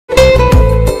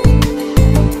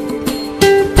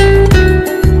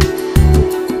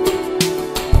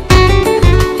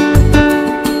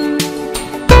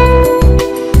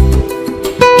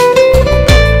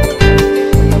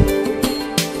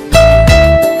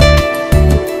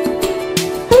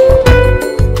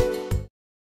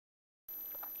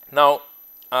Now,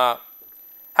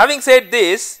 having said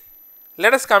this,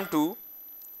 let us come to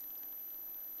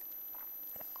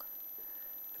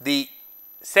the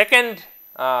second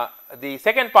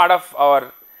part of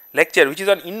our lecture, which is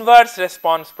on inverse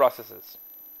response processes,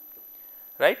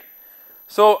 right.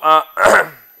 So,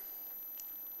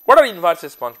 what are inverse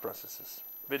response processes?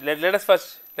 Let us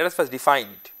first define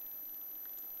it.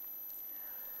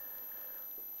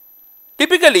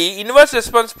 Typically, inverse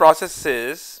response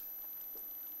processes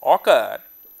occur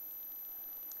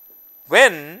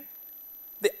when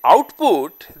the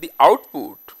output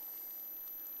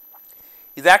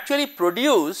is actually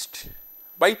produced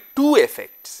by two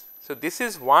effects. So, this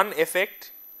is one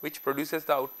effect which produces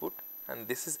the output, and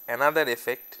this is another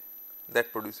effect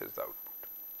that produces the output.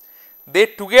 They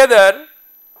together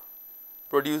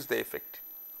produce the effect,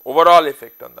 overall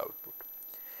effect on the output,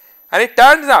 and it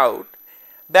turns out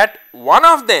that one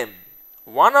of them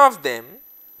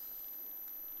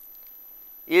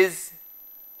is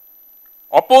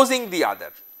opposing the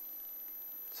other.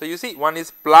 So, you see, one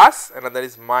is plus, another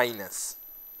is minus.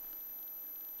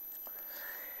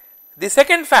 The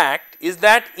second fact is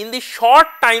that in the short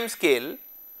time scale,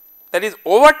 that is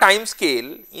over time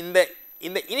scale, in the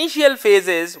initial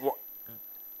phases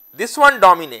this one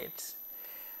dominates,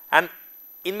 and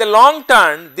in the long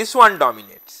term this one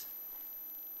dominates.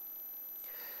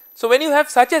 So, when you have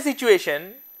such a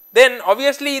situation, then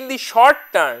obviously in the short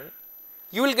term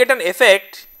you will get an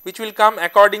effect which will come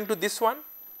according to this one,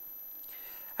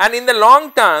 and in the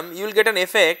long term you will get an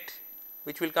effect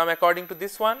which will come according to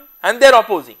this one, and they are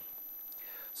opposing.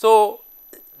 So,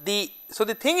 the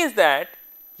thing is that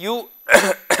you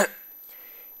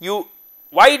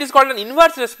why it is called an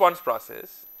inverse response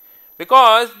process,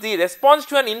 because the response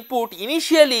to an input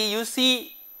initially you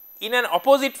see in an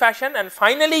opposite fashion and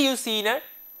finally you see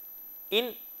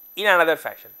in another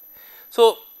fashion.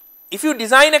 So, if you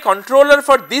design a controller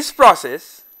for this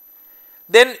process,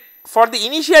 then for the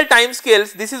initial time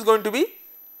scales this is going to be,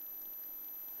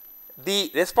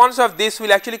 the response of this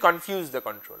will actually confuse the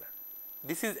controller.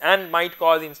 This is, and might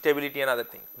cause instability and other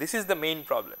things. This is the main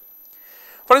problem.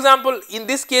 For example, in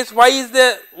this case, why is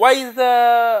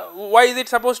it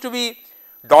supposed to be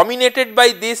dominated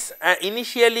by this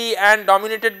initially and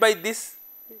dominated by this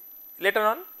later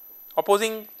on?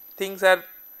 Opposing things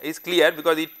is clear,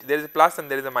 because there is a plus and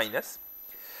there is a minus.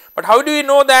 But how do we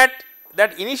know that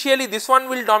initially this one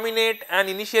will dominate and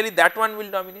initially that one will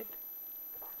dominate?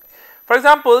 For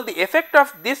example, the effect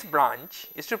of this branch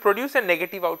is to produce a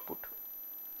negative output,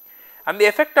 and the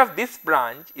effect of this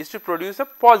branch is to produce a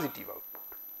positive output.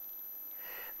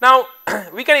 Now,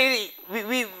 we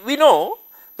know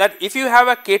that if you have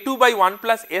a k2 by 1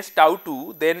 plus s tau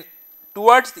 2, then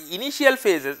towards the initial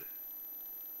phases,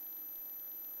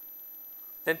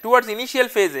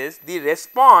 the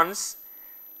response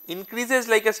increases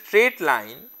like a straight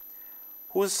line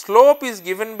whose slope is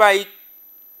given by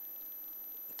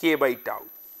k by tau.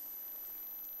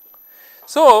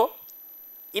 So,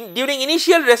 during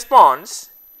initial response,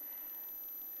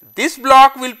 this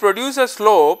block will produce a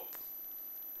slope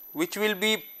which will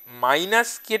be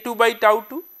minus k2 by tau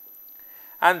 2,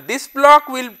 and this block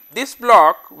will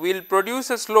produce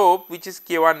a slope which is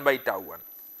k1 by tau 1,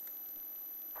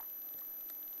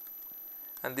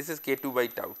 and this is k2 by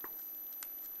tau 2.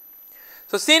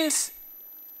 So, since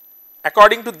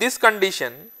according to this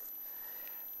condition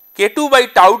k2 by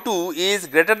tau 2 is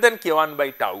greater than k1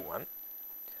 by tau 1,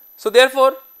 so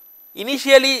therefore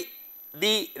initially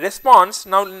the response,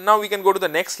 now we can go to the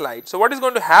next slide. So, what is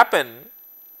going to happen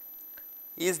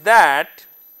is that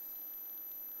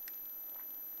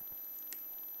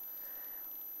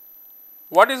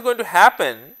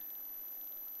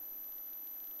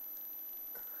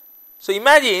so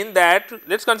imagine that,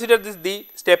 let us consider this the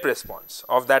step response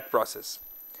of that process.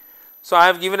 So, I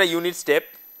have given a unit step.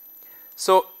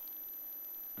 So,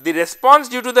 the response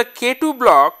due to the K2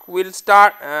 block will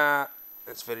start, it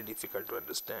is very difficult to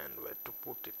understand where to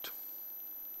put it.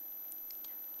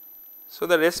 So,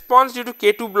 the response due to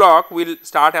K2 block will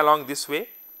start along this way,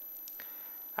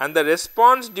 and the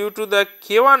response due to the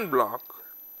K1 block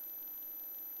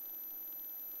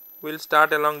will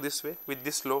start along this way with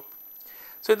this slope.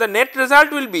 So, the net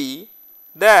result will be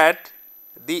that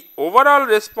the overall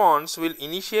response will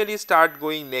initially start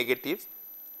going negative,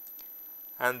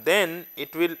 and then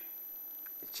it will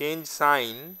change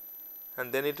sign,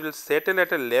 and then it will settle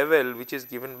at a level which is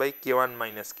given by K1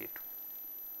 minus K2.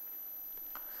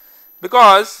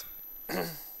 Because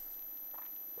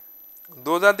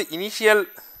those are the initial,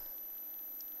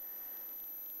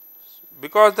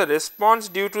 because the response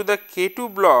due to the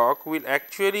K2 block will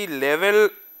actually level,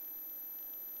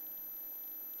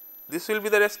 this will be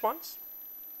the response,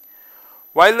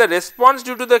 while the response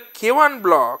due to the K1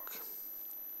 block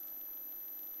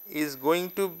is going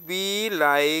to be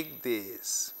like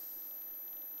this.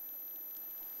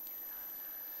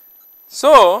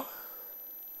 So,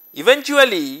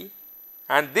 eventually,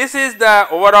 and this is the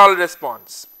overall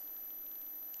response.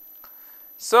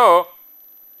 So,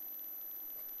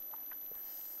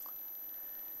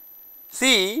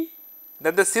 see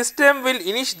that the system will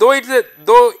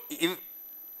though if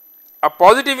a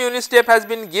positive unit step has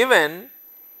been given,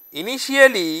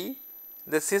 initially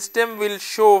the system will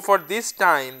show, for this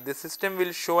time the system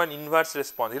will show an inverse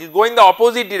response, it will go in the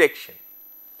opposite direction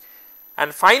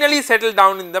and finally settle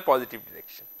down in the positive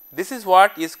direction. This is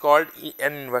what is called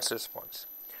an inverse response.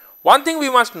 One thing we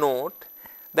must note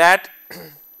that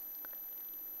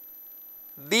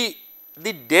the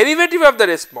derivative of the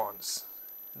response,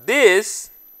 this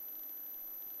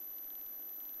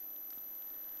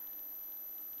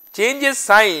changes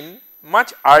sign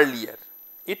much earlier,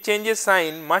 it changes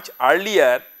sign much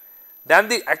earlier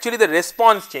than actually the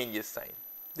response changes sign.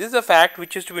 This is a fact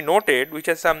which is to be noted, which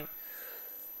has some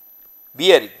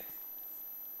bearing.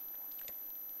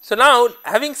 So, now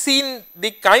having seen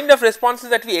the kind of responses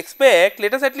that we expect,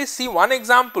 let us at least see one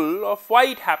example of why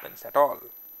it happens at all.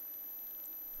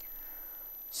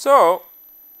 So,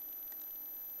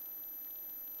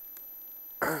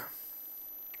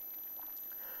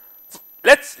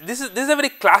 this is a very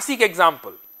classic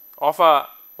example of a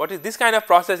what is this kind of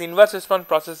process, inverse response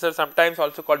processor, sometimes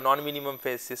also called non-minimum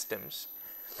phase systems.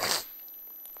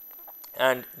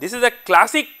 And this is a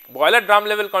classic boiler drum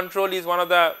level control, is one of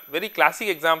the very classic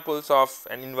examples of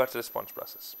an inverse response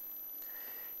process.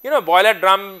 You know, boiler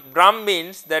drum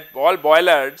means that all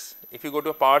boilers, if you go to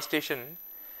a power station,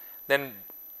 then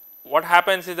what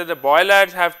happens is that the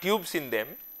boilers have tubes in them,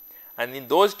 and in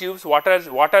those tubes water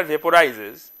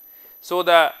vaporizes. So,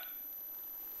 the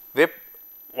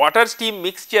water steam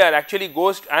mixture actually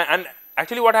goes and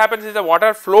actually what happens is the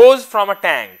water flows from a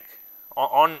tank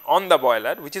on the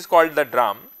boiler, which is called the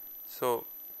drum. So,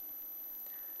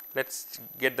 let us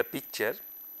get the picture.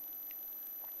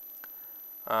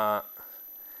 So,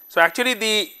 actually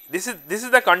this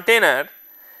is the container.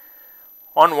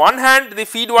 On one hand the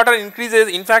feed water increases,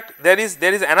 in fact there is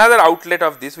another outlet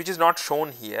of this which is not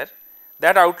shown here,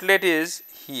 that outlet is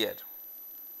here,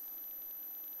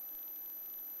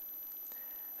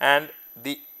 and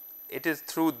it is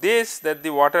through this that the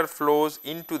water flows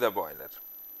into the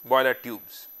boiler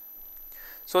tubes.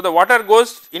 So, the water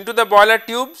goes into the boiler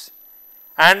tubes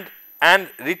and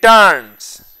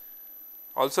returns,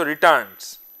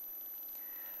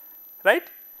 right.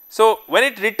 So, when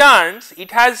it returns,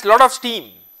 it has lot of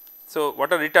steam. So,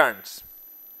 water returns,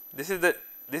 this is the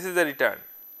return,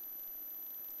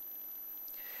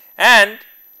 and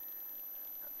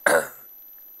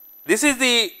this is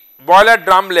the boiler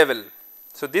drum level.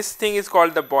 So, this thing is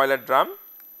called the boiler drum.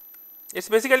 It is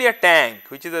basically a tank,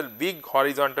 which is a big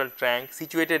horizontal tank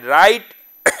situated right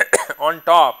on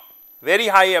top, very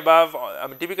high above. I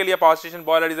mean, typically a power station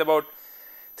boiler is about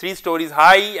 3 stories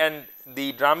high, and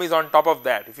the drum is on top of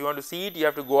that. If you want to see it, you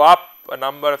have to go up a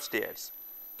number of stairs.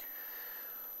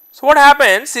 So, what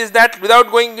happens is that, without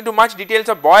going into much details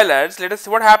of boilers, let us see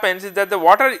what happens is that the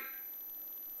water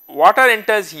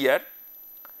enters here.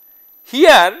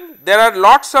 Here there are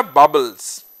lots of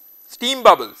bubbles, steam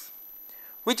bubbles,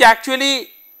 which actually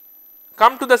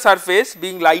come to the surface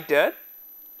being lighter.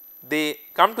 They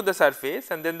come to the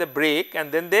surface and then they break,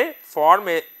 and then they form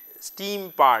a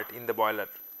steam part in the boiler,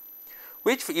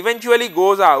 which eventually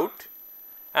goes out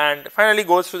and finally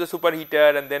goes through the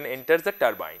superheater and then enters the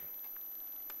turbine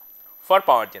for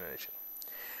power generation.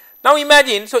 Now,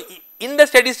 imagine, so in the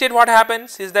steady state what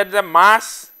happens is that the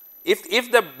mass,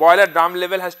 if the boiler drum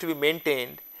level has to be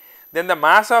maintained, then the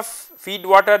mass of feed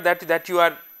water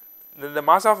the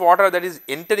mass of water that is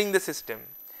entering the system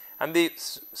and the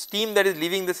steam that is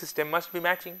leaving the system must be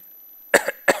matching.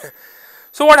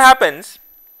 So, what happens?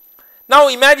 Now,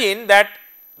 imagine that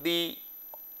the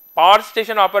power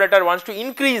station operator wants to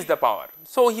increase the power.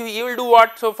 So, he will do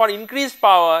what? So, for increased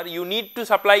power you need to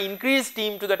supply increased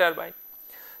steam to the turbine.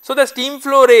 So, the steam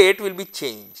flow rate will be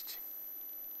changed.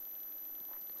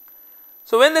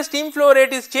 So, when the steam flow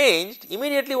rate is changed,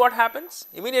 immediately what happens?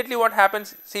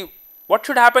 See, what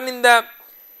should happen in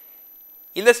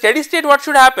the steady state? What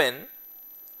should happen?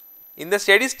 In the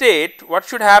steady state, what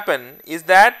should happen is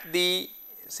that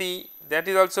that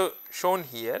is also shown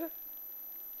here,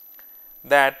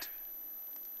 that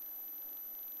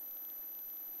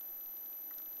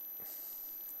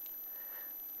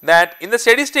in the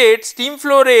steady state steam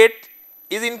flow rate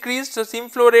is increased. So, steam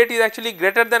flow rate is actually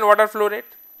greater than water flow rate.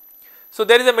 So,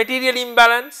 there is a material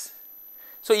imbalance.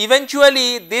 So,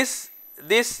 eventually this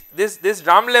this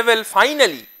drum level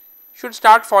finally should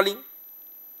start falling,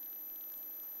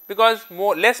 because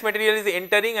less material is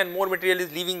entering and more material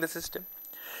is leaving the system.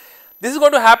 This is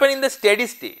going to happen in the steady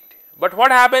state, but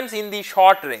what happens in the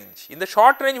short range? In the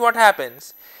short range, what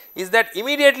happens is that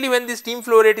immediately when the steam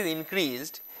flow rate is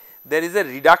increased, there is a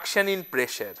reduction in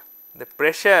pressure. The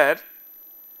pressure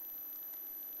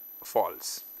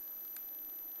falls.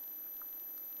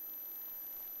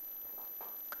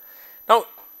 Now,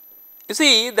 you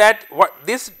see that what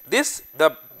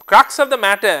the crux of the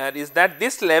matter is that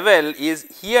this level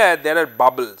is here, there are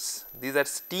bubbles, these are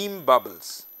steam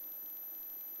bubbles.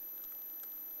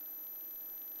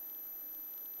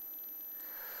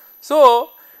 So,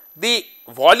 the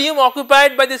volume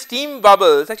occupied by the steam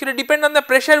bubbles actually depend on the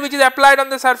pressure which is applied on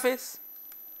the surface.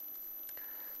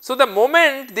 So, the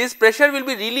moment this pressure will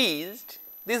be released,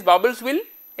 these bubbles will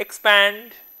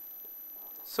expand.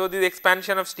 So, this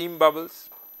expansion of steam bubbles,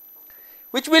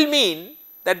 which will mean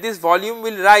that this volume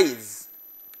will rise,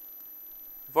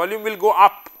 volume will go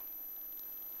up.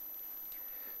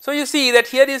 So, you see that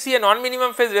here you see a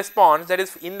non-minimum phase response, that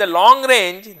is in the long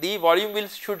range the volume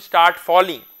should start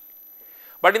falling,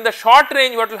 but in the short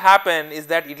range what will happen is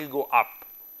that it will go up.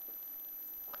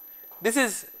 This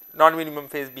is non-minimum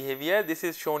phase behavior. This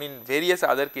is shown in various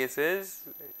other cases,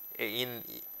 in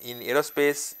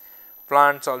aerospace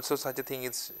plants also such a thing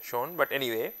is shown, but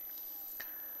anyway.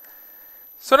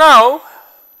 So, now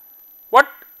what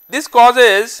this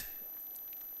causes,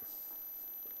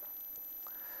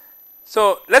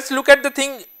 so let us look at the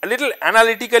thing a little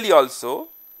analytically also.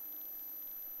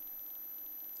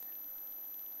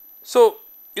 So,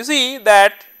 you see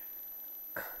that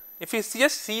if you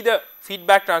just see the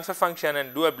feedback transfer function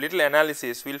and do a little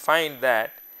analysis, we will find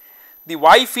that the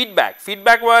y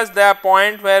feedback was the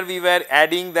point where we were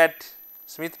adding that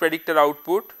Smith predictor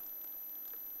output.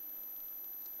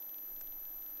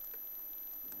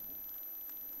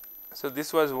 So,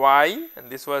 this was y and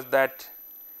this was that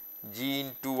g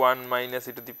into 1 minus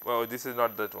e to the this is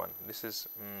not that one, this is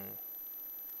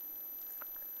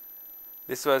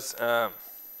this was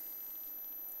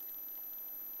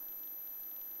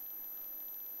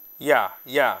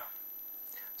yeah.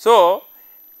 So,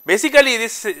 basically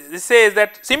this says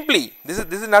that simply this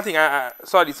is nothing,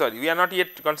 sorry we are not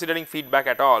yet considering feedback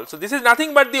at all. So, this is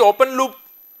nothing but the open loop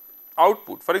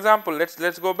output. For example, let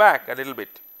us go back a little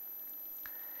bit.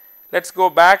 Let us go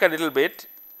back a little bit.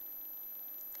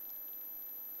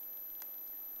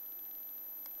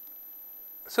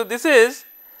 So, this is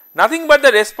nothing but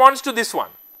the response to this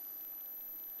one.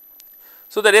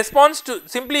 So, the response to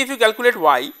simply if you calculate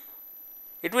y,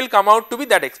 it will come out to be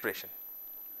that expression,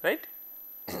 right.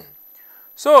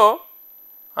 So,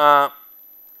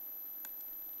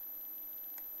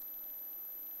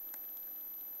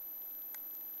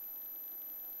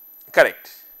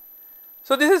 correct.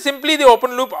 So, this is simply the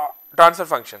open loop transfer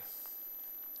function.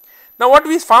 Now, what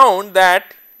we found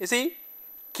that you see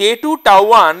k2 tau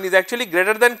 1 is actually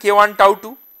greater than k1 tau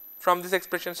 2 from this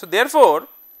expression. So, therefore,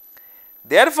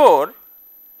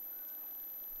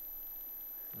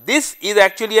 this is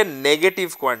actually a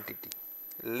negative quantity,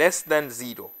 less than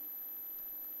 0,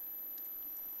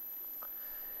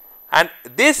 and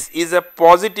this is a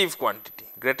positive quantity,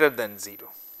 greater than 0,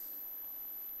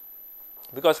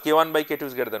 because k1 by k2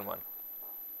 is greater than 1.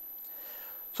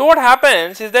 So, what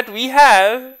happens is that we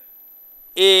have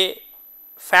a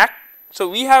fact. So,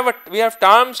 we have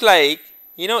terms like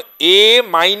a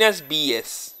minus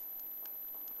bs,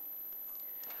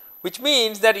 which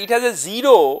means that it has a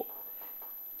 0.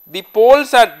 The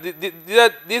poles are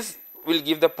this will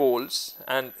give the poles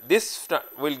and this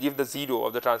will give the 0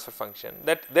 of the transfer function,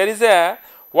 that there is a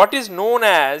what is known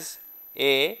as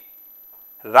a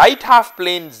right half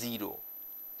plane 0.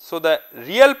 So, the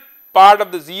real part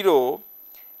of the 0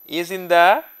 is in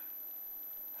the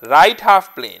right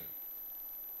half plane,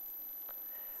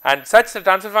 and such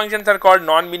transfer functions are called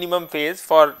non-minimum phase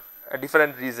for a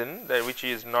different reason, which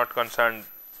is not concerned,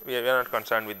 we are not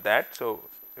concerned with that. So,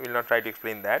 we will not try to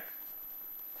explain that,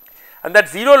 and that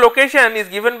 0 location is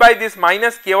given by this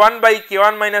minus k1 by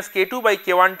k1 minus k2 by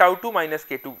k1 tau 2 minus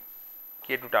k2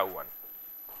 tau 1.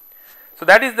 So,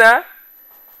 that is the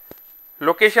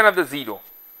location of the 0.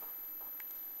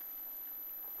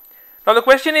 Now, the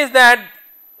question is that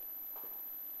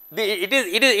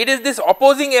it is this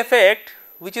opposing effect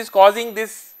which is causing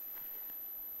this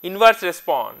inverse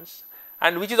response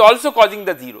and which is also causing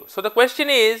the 0. So, the question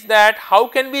is that how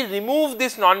can we remove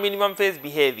this non-minimum phase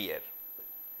behavior?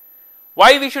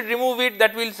 Why we should remove it,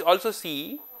 that we will also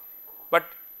see, but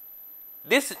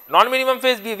this non-minimum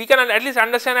phase, we can at least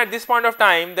understand at this point of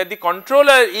time that the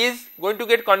controller is going to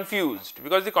get confused,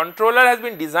 because the controller has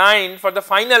been designed for the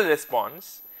final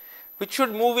response, which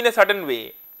should move in a certain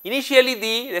way. Initially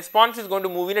the response is going to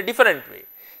move in a different way.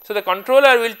 So, the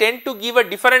controller will tend to give a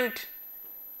different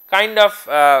kind of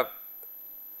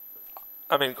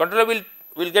controller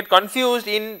will get confused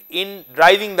in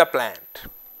driving the plant.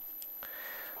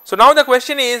 So, now the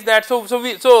question is that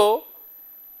so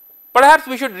perhaps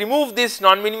we should remove this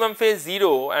non-minimum phase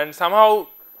 0 and somehow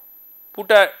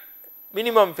put a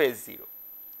minimum phase 0.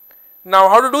 Now,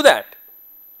 how to do that?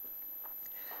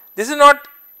 This is not,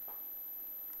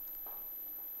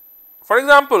 for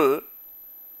example,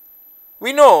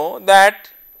 we know that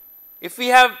if we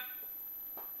have,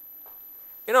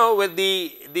 with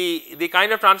the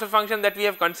kind of transfer function that we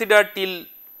have considered till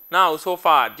now so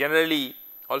far, generally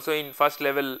also in first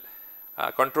level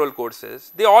control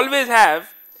courses, they always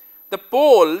have the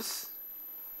poles.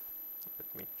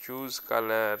 Let me choose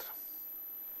color.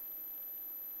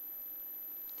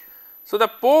 So, the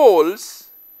poles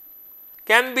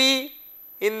can be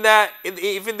in the,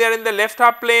 if they are in the left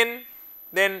half plane,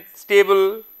 then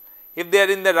stable. If they are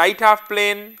in the right half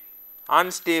plane,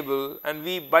 unstable, and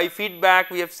we by feedback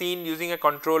we have seen using a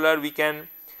controller we can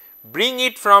bring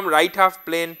it from right half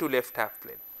plane to left half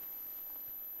plane.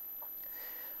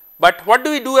 But what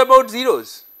do we do about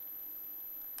zeros?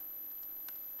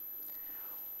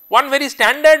 One very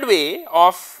standard way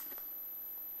of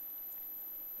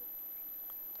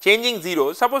changing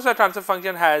zeros, suppose a transfer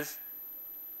function has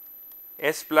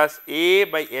s plus a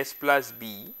by s plus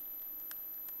b,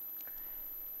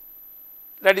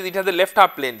 that is, it has the left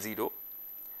half plane 0,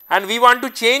 and we want to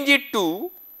change it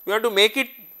to, we want to make it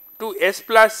to s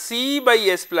plus c by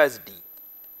s plus d.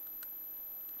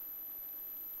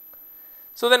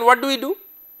 So, then what do we do?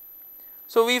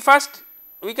 So, we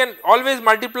can always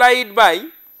multiply it by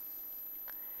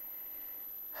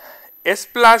s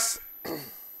plus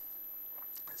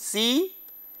c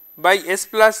by s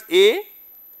plus a.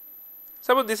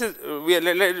 Suppose this is, we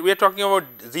are talking about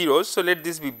zeros, so let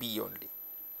this be b only.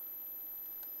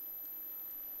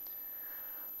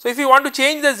 So, if you want to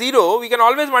change the 0, we can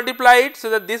always multiply it,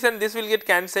 so that this and this will get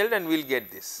cancelled and we will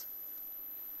get this.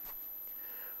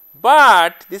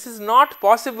 But this is not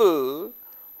possible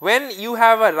when you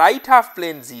have a right half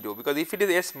plane 0, because if it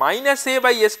is s minus a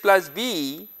by s plus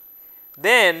b,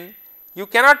 then you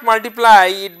cannot multiply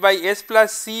it by s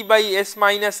plus c by s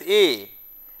minus a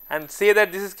and say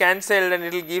that this is cancelled and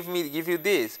it will give you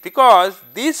this, because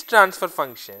this transfer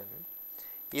function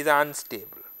is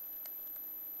unstable.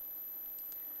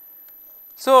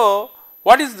 So,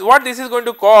 what this is going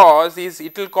to cause is,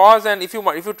 it will cause, and if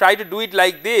you try to do it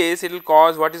like this, it will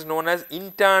cause what is known as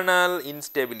internal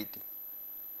instability.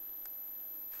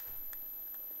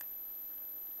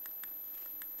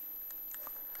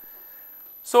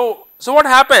 So what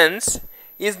happens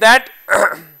is that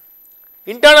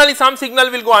internally some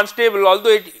signal will go unstable,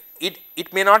 although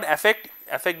it may not affect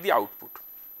the output.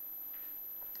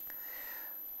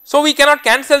 So, we cannot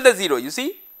cancel the 0, you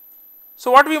see. So,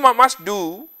 what we must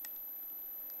do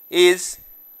is,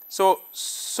 so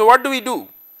what do we do?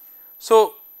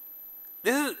 So,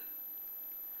 this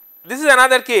is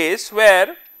another case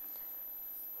where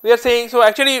we are saying, so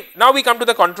actually now we come to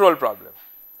the control problem.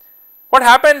 What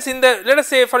happens in the, let us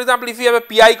say for example, if you have a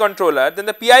PI controller, then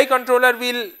the PI controller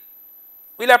will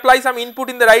apply some input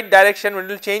in the right direction, when it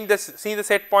will change see the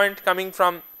set point coming,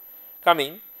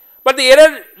 but the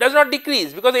error does not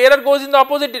decrease, because the error goes in the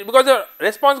opposite, because the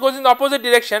response goes in the opposite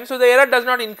direction. So, the error does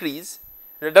not increase,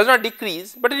 it does not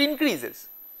decrease, but it increases.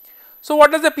 So,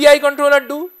 what does the PI controller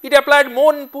do? It applied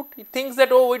more input, it thinks that,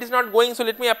 oh, it is not going, so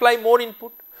let me apply more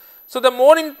input. So, the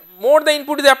more the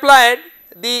input is applied,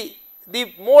 the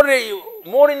more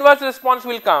inverse response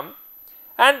will come,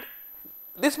 and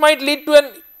this might lead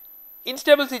to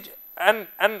an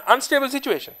unstable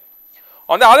situation.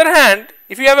 On the other hand,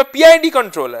 if you have a PID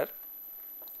controller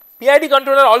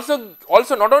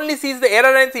also not only sees the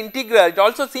error and its integral, it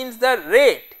also sees the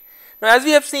rate. Now, as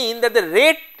we have seen that the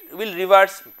rate will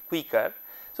reverse quicker.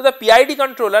 So, the PID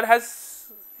controller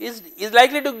is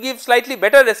likely to give slightly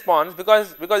better response,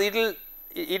 because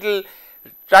it will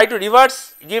try to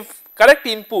give correct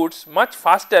inputs much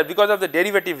faster because of the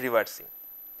derivative reversing.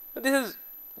 So, this is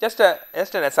just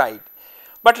an aside.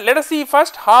 But let us see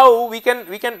first how we can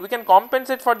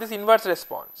compensate for this inverse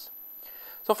response.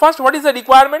 So, first, what is the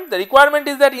requirement? The requirement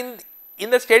is that in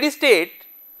the steady state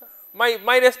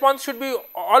my response should be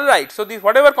all right. So, this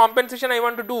whatever compensation I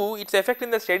want to do, its effect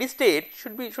in the steady state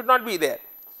should not be there.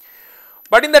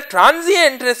 But in the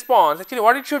transient response, actually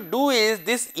what it should do is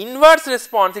this inverse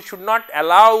response, it should not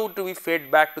allow to be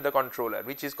fed back to the controller,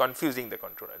 which is confusing the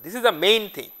controller. This is the main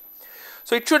thing.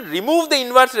 So, it should remove the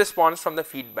inverse response from the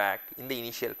feedback in the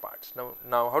initial parts.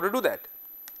 Now how to do that?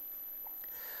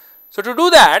 So, to do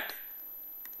that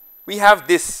we have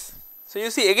this. So, you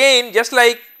see again just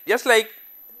like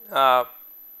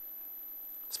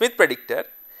Smith predictor,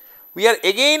 we are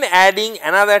again adding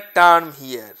another term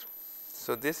here.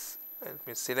 So, this, let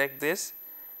me select this.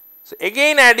 So,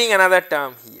 again adding another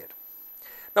term here.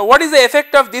 Now, what is the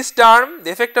effect of this term?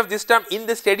 The effect of this term in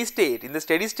the steady state. In the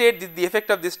steady state, the effect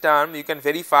of this term you can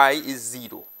verify is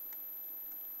 0,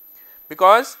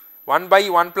 because 1 by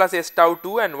 1 plus s tau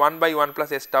 2 and 1 by 1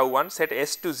 plus s tau 1 set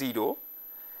s to 0.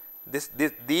 The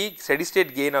steady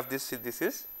state gain of this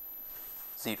is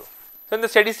 0. So, in the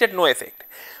steady state no effect,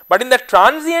 but in the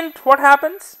transient what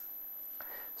happens?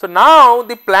 So, now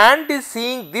the plant is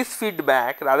seeing this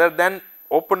feedback rather than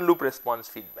open loop response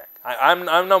feedback. I am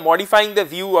now modifying the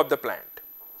view of the plant.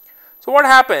 So, what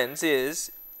happens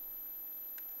is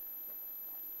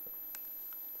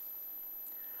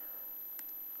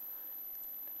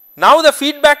now the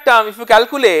feedback term, if you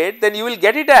calculate, then you will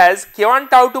get it as k1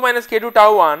 tau 2 minus k2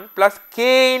 tau 1 plus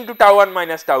k into tau 1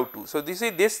 minus tau 2. So,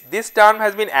 this term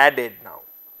has been added now.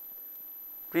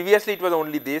 Previously it was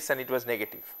only this and it was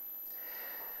negative.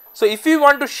 So, if we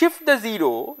want to shift the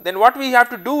 0, then what we have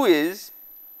to do is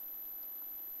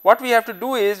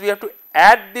we have to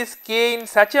add this k in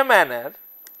such a manner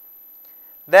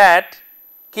that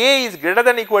k is greater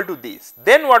than or equal to this.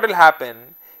 Then what will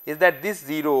happen is that this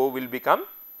 0 will become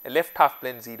a left half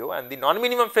plane 0 and the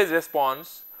non-minimum phase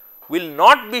response will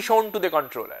not be shown to the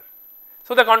controller.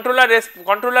 So, the controller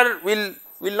will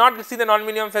not see the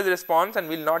non-minimum phase response and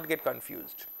will not get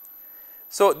confused.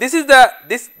 So, this is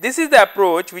the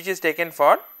approach which is taken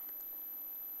for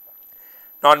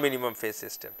non-minimum phase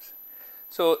systems.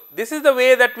 So, this is the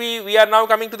way that we are now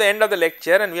coming to the end of the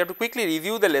lecture and we have to quickly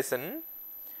review the lesson.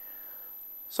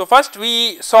 So, first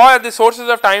we saw the sources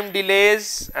of time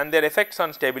delays and their effects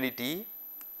on stability,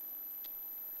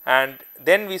 and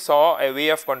then we saw a way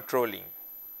of controlling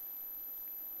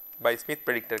by Smith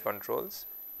predictor controls.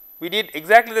 We did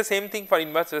exactly the same thing for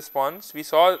inverse response. We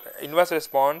saw inverse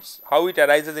response, how it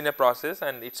arises in a process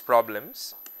and its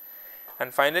problems,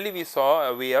 and finally we saw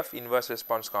a way of inverse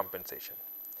response compensation.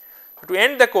 So, to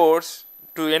end the course,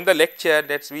 to end the lecture,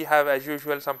 we have as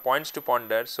usual some points to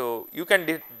ponder. So, you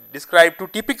can describe two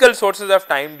typical sources of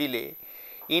time delay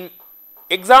in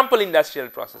example industrial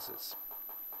processes.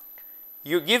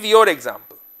 You give your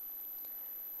example,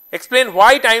 explain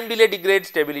why time delay degrades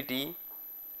stability,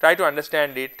 try to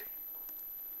understand it,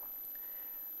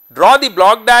 draw the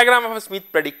block diagram of a Smith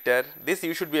predictor. This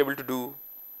you should be able to do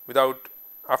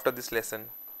after this lesson.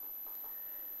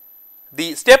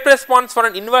 The step response for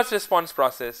an inverse response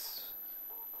process,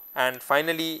 and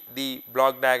finally the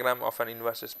block diagram of an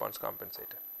inverse response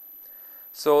compensator.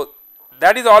 So,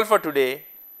 that is all for today.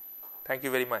 Thank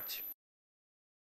you very much.